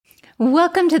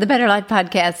Welcome to the Better Life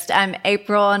Podcast. I'm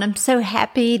April, and I'm so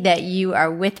happy that you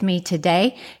are with me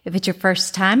today. If it's your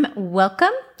first time, welcome.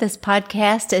 This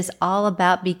podcast is all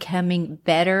about becoming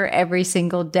better every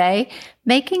single day,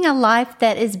 making a life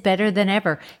that is better than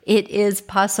ever. It is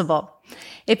possible.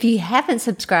 If you haven't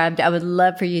subscribed, I would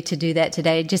love for you to do that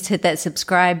today. Just hit that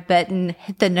subscribe button,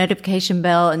 hit the notification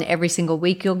bell, and every single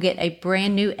week you'll get a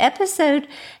brand new episode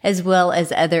as well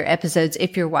as other episodes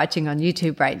if you're watching on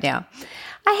YouTube right now.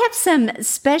 I have some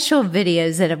special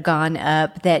videos that have gone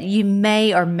up that you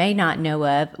may or may not know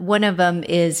of. One of them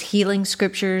is Healing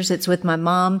Scriptures. It's with my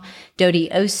mom, Dodie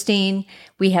Osteen.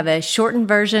 We have a shortened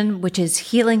version, which is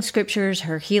Healing Scriptures,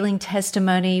 her healing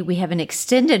testimony. We have an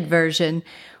extended version,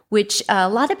 which a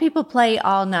lot of people play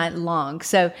all night long.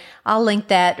 So I'll link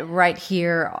that right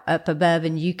here up above,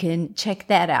 and you can check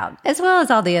that out, as well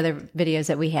as all the other videos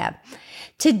that we have.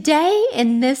 Today,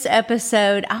 in this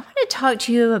episode, I want to talk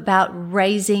to you about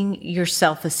raising your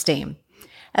self-esteem,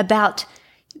 about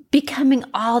becoming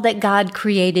all that God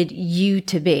created you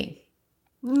to be.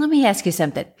 Let me ask you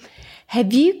something.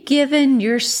 Have you given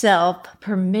yourself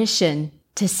permission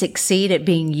to succeed at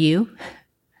being you?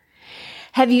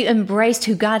 Have you embraced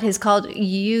who God has called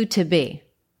you to be?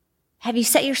 Have you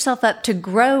set yourself up to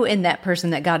grow in that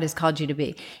person that God has called you to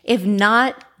be? If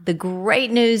not, the great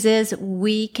news is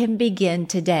we can begin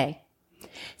today.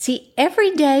 See,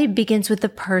 every day begins with the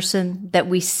person that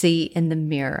we see in the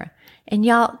mirror. And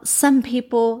y'all, some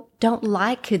people don't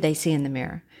like who they see in the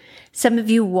mirror. Some of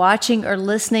you watching or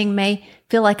listening may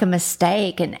feel like a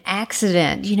mistake, an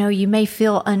accident. You may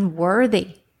feel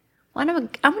unworthy. Well,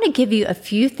 I'm going to give you a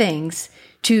few things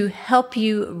to help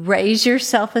you raise your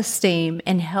self-esteem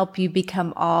and help you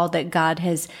become all that God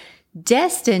has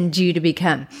destined you to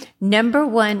become. Number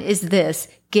one is this: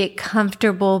 get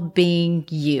comfortable being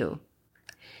you.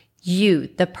 You,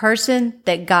 the person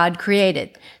that God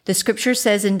created. The scripture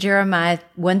says in Jeremiah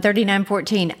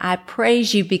 139:14, I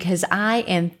praise you because I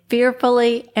am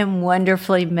fearfully and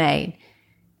wonderfully made.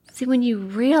 See, when you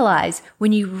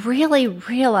really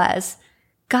realize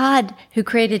God, who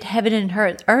created heaven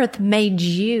and earth, made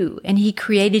you, and He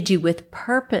created you with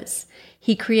purpose.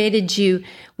 He created you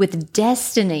with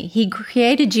destiny. He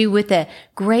created you with a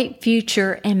great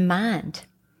future in mind.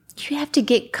 You have to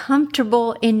get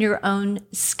comfortable in your own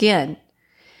skin.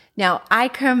 Now, I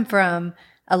come from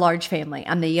a large family.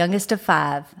 I'm the youngest of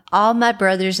 5. All my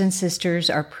brothers and sisters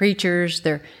are preachers.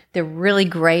 They're really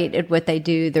great at what they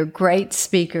do. They're great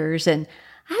speakers. And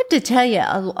I have to tell you,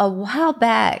 a while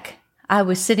back, I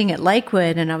was sitting at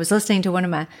Lakewood and I was listening to one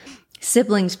of my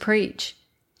siblings preach.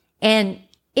 And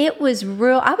I was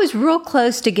real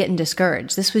close to getting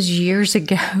discouraged. This was years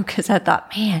ago because I thought,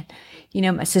 man,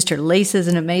 my sister Lisa's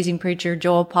an amazing preacher,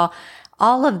 Joel, Paul,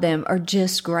 all of them are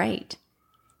just great.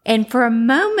 And for a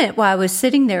moment while I was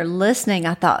sitting there listening,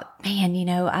 I thought, man,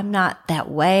 I'm not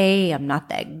that way. I'm not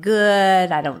that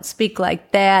good. I don't speak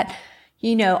like that.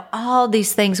 All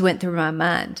these things went through my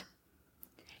mind.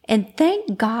 And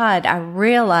thank God I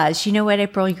realized, you know what,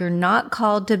 April, you're not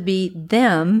called to be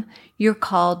them. You're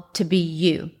called to be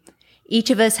you. Each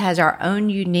of us has our own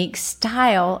unique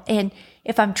style. And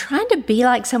if I'm trying to be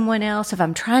like someone else, if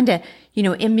I'm trying to,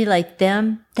 emulate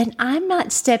them, then I'm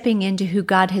not stepping into who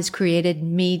God has created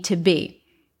me to be.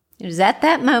 It was at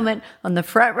that moment on the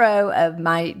front row of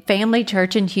my family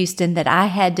church in Houston that I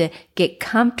had to get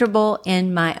comfortable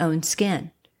in my own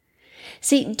skin.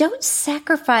 See, don't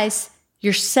sacrifice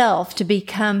yourself to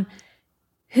become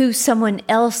who someone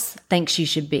else thinks you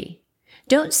should be.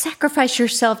 Don't sacrifice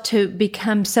yourself to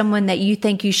become someone that you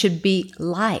think you should be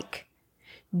like.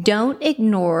 Don't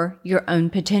ignore your own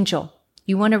potential.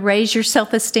 You want to raise your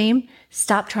self-esteem?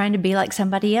 Stop trying to be like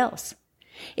somebody else.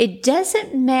 It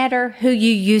doesn't matter who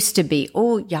you used to be.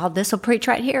 Oh, y'all, this will preach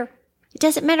right here. It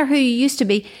doesn't matter who you used to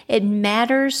be. It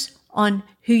matters on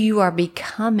who you are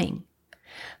becoming.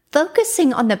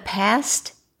 Focusing on the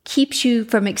past keeps you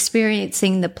from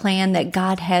experiencing the plan that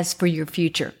God has for your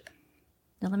future.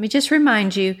 Now, let me just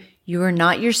remind you, you are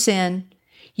not your sin.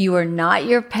 You are not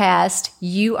your past.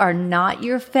 You are not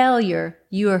your failure.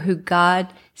 You are who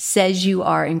God says you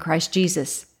are in Christ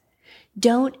Jesus.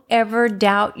 Don't ever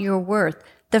doubt your worth.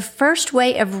 The first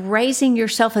way of raising your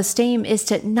self-esteem is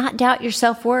to not doubt your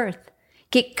self-worth.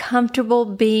 Get comfortable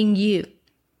being you.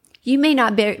 You may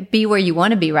not be where you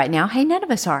want to be right now. Hey, none of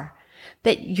us are.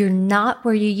 But you're not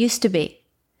where you used to be.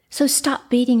 So stop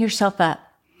beating yourself up.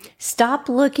 Stop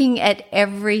looking at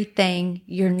everything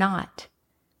you're not.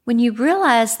 When you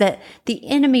realize that the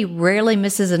enemy rarely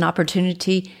misses an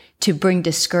opportunity to bring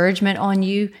discouragement on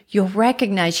you, you'll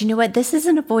recognize, you know what, this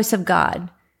isn't a voice of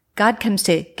God. God comes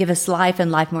to give us life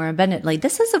and life more abundantly.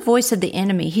 This is the voice of the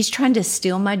enemy. He's trying to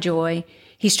steal my joy.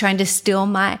 He's trying to steal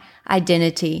my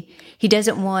identity. He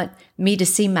doesn't want me to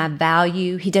see my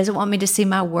value. He doesn't want me to see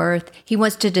my worth. He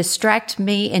wants to distract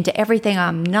me into everything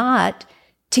I'm not,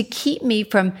 to keep me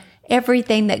from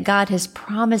everything that God has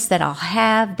promised that I'll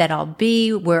have, that I'll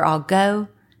be, where I'll go.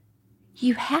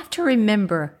 You have to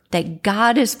remember that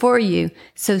God is for you,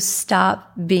 so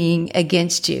stop being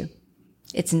against you.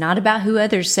 It's not about who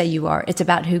others say you are. It's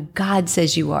about who God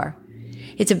says you are.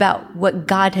 It's about what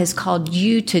God has called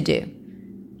you to do.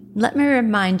 Let me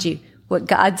remind you what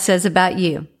God says about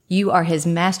you. You are His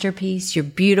masterpiece. You're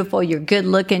beautiful. You're good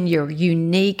looking. You're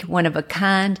unique, one of a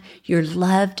kind. You're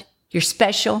loved. You're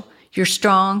special. You're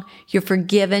strong. You're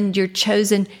forgiven. You're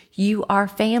chosen. You are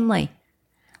family.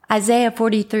 Isaiah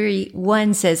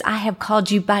 43:1 says, I have called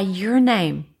you by your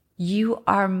name. You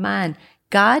are mine.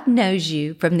 God knows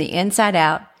you from the inside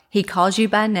out. He calls you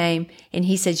by name, and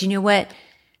He says, you know what?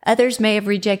 Others may have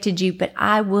rejected you, but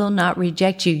I will not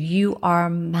reject you. You are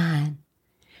mine.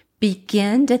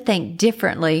 Begin to think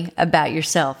differently about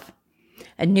yourself.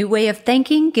 A new way of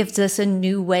thinking gives us a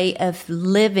new way of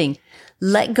living.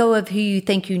 Let go of who you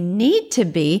think you need to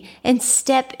be and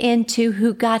step into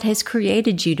who God has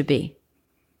created you to be.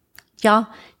 Y'all,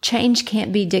 change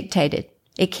can't be dictated.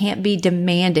 It can't be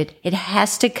demanded. It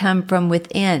has to come from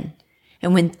within.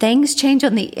 And when things change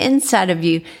on the inside of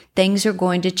you, things are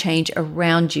going to change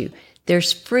around you.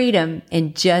 There's freedom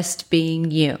in just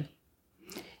being you.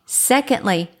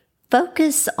 Secondly,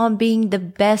 focus on being the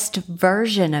best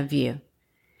version of you.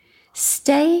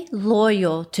 Stay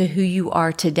loyal to who you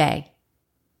are today.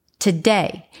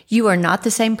 Today, you are not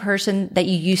the same person that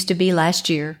you used to be last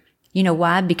year. You know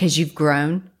why? Because you've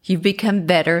grown. You've become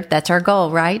better. That's our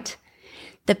goal, right?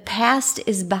 The past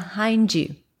is behind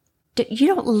you. You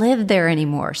don't live there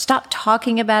anymore. Stop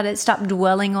talking about it. Stop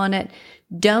dwelling on it.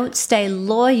 Don't stay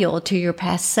loyal to your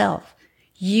past self.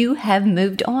 You have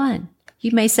moved on.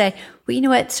 You may say, well, you know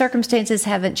what? Circumstances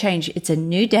haven't changed. It's a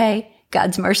new day.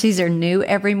 God's mercies are new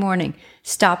every morning.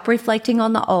 Stop reflecting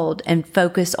on the old and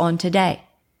focus on today.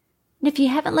 And if you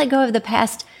haven't let go of the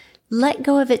past, let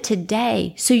go of it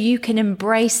today so you can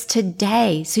embrace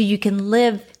today, so you can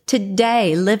live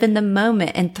today, live in the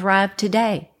moment and thrive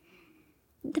today.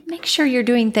 Make sure you're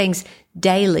doing things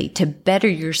daily to better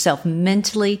yourself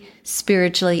mentally,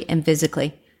 spiritually, and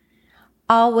physically.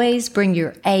 Always bring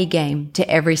your A game to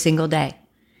every single day.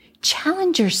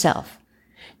 Challenge yourself.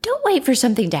 Don't wait for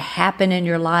something to happen in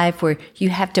your life where you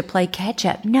have to play catch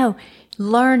up. No,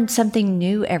 learn something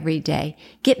new every day.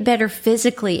 Get better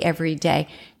physically every day.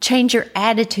 Change your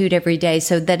attitude every day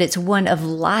so that it's one of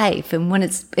life and when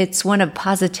it's one of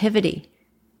positivity.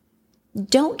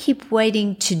 Don't keep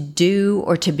waiting to do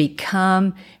or to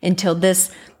become until this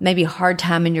maybe hard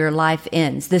time in your life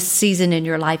ends, this season in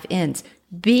your life ends.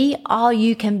 Be all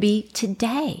you can be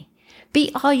today.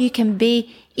 Be all you can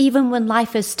be even when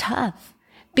life is tough.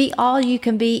 Be all you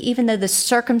can be even though the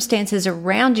circumstances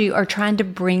around you are trying to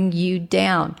bring you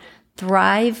down.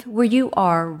 Thrive where you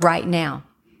are right now.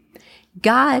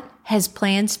 God has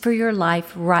plans for your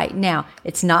life right now.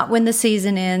 It's not when the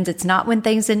season ends. It's not when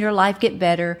things in your life get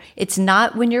better. It's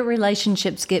not when your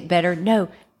relationships get better. No,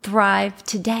 thrive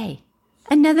today.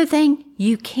 Another thing,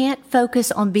 you can't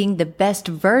focus on being the best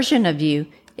version of you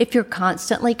if you're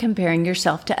constantly comparing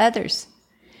yourself to others.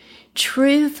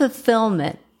 True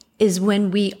fulfillment is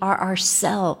when we are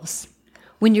ourselves,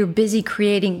 when you're busy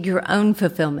creating your own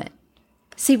fulfillment.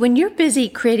 See, when you're busy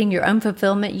creating your own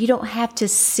fulfillment, you don't have to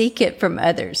seek it from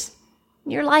others.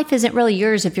 Your life isn't really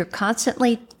yours if you're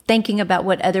constantly thinking about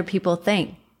what other people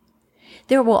think.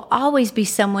 There will always be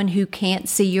someone who can't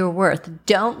see your worth.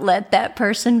 Don't let that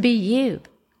person be you.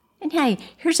 And hey,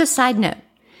 here's a side note.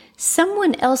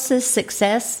 Someone else's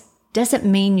success doesn't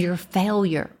mean your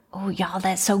failure. Oh, y'all,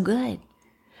 that's so good.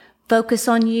 Focus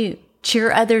on you.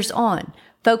 Cheer others on.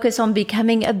 Focus on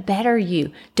becoming a better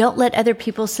you. Don't let other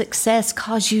people's success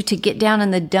cause you to get down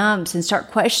in the dumps and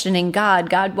start questioning God.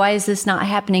 God, why is this not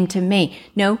happening to me?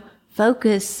 No,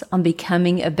 focus on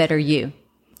becoming a better you.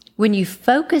 When you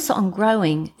focus on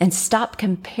growing and stop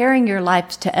comparing your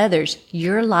life to others,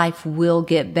 your life will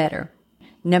get better.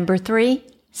 Number 3,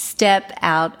 step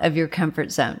out of your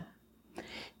comfort zone.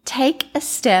 Take a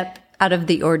step out of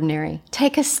the ordinary.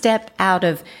 Take a step out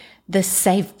of the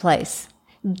safe place.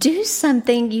 Do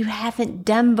something you haven't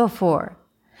done before.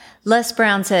 Les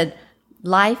Brown said,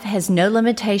 life has no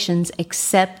limitations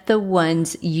except the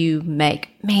ones you make.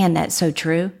 Man, that's so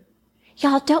true.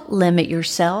 Y'all, don't limit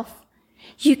yourself.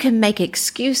 You can make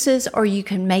excuses or you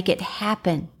can make it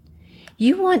happen.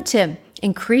 You want to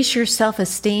increase your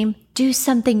self-esteem? Do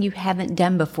something you haven't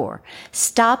done before.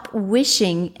 Stop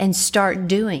wishing and start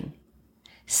doing.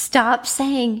 Stop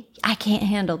saying, I can't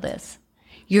handle this.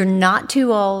 You're not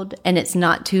too old and it's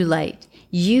not too late.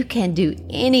 You can do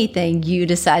anything you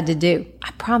decide to do.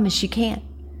 I promise you can.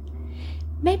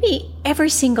 Maybe every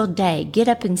single day, get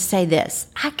up and say this,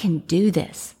 I can do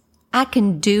this. I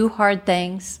can do hard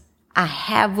things. I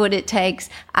have what it takes.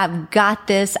 I've got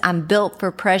this. I'm built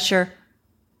for pressure.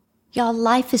 Y'all,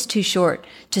 life is too short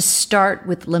to start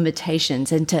with limitations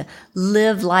and to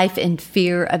live life in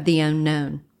fear of the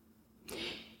unknown.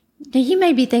 Now, you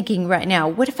may be thinking right now,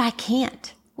 what if I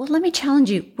can't? Well, let me challenge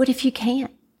you. What if you can?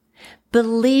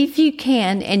 Believe you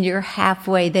can, and you're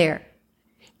halfway there.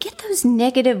 Get those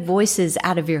negative voices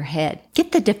out of your head.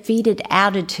 Get the defeated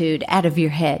attitude out of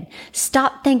your head.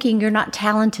 Stop thinking you're not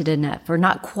talented enough or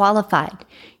not qualified.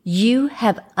 You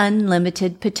have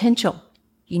unlimited potential.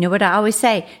 You know what I always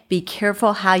say? Be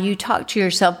careful how you talk to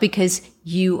yourself because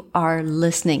you are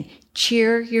listening.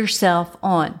 Cheer yourself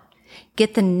on.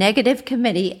 Get the negative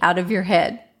committee out of your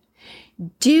head.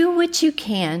 Do what you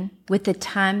can with the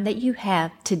time that you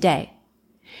have today.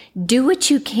 Do what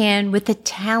you can with the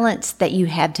talents that you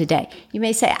have today. You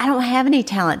may say, I don't have any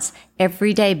talents.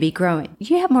 Every day be growing.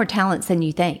 You have more talents than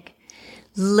you think.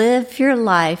 Live your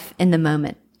life in the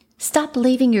moment. Stop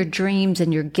leaving your dreams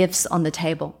and your gifts on the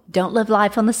table. Don't live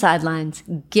life on the sidelines.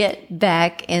 Get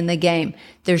back in the game.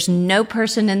 There's no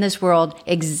person in this world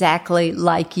exactly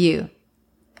like you.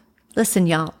 Listen,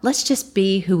 y'all, let's just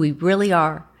be who we really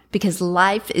are because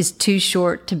life is too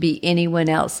short to be anyone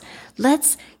else.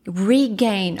 Let's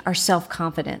regain our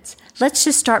self-confidence. Let's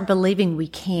just start believing we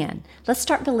can. Let's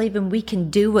start believing we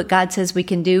can do what God says we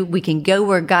can do. We can go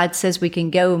where God says we can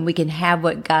go, and we can have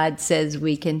what God says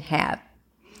we can have.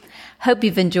 Hope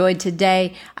you've enjoyed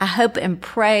today. I hope and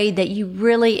pray that you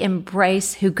really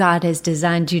embrace who God has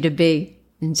designed you to be.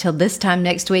 Until this time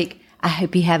next week, I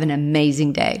hope you have an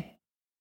amazing day.